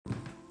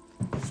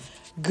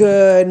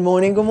Good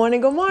morning, good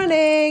morning, good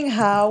morning.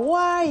 How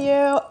are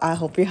you? I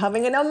hope you're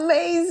having an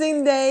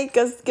amazing day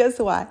because guess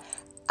what?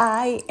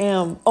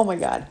 Oh my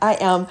God, I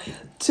am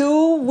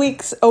 2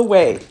 weeks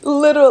away,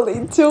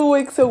 literally 2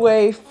 weeks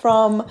away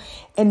from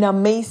an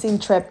amazing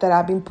trip that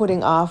I've been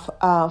putting off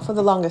for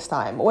the longest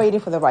time,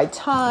 waiting for the right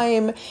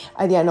time.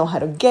 I didn't know how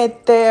to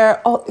get there.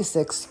 All these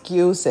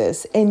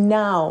excuses. And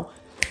now,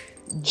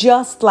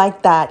 just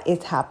like that,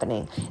 it's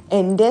happening.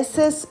 And this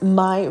is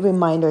my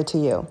reminder to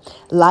you.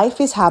 Life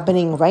is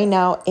happening right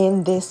now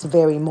in this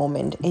very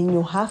moment. And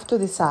you have to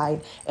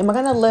decide, am I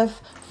going to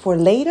live for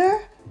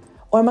later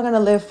or am I going to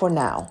live for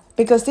now?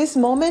 Because this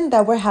moment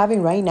that we're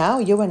having right now,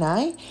 you and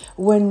I,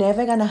 we're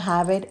never going to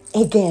have it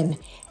again.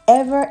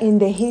 Ever in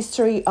the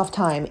history of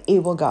time,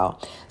 it will go.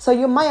 So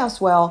you might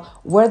as well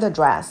wear the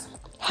dress,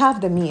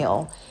 have the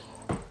meal,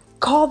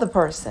 call the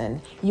person.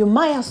 You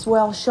might as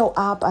well show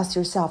up as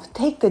yourself.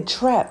 Take the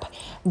trip.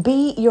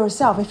 Be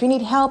yourself. If you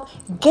need help,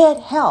 get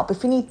help.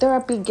 If you need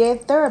therapy,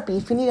 get therapy.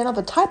 If you need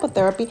another type of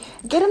therapy,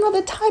 get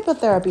another type of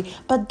therapy.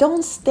 But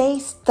don't stay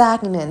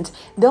stagnant.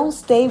 Don't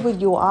stay where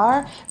you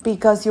are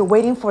because you're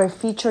waiting for a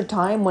future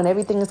time when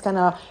everything is going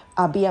to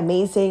be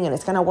amazing and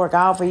it's going to work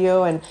out for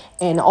you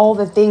and all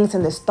the things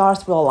and the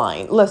stars will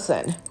align.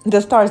 Listen, the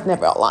stars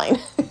never align.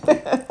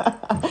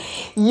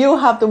 You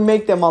have to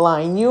make them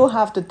align. You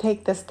have to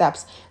take the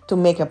steps to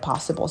make it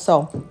possible.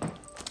 So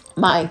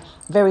my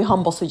very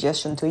humble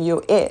suggestion to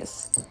you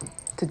is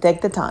to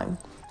take the time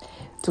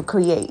to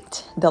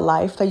create the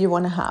life that you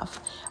want to have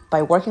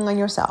by working on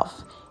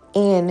yourself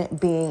and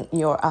being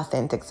your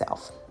authentic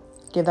self.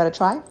 Give that a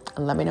try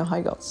and let me know how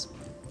it goes.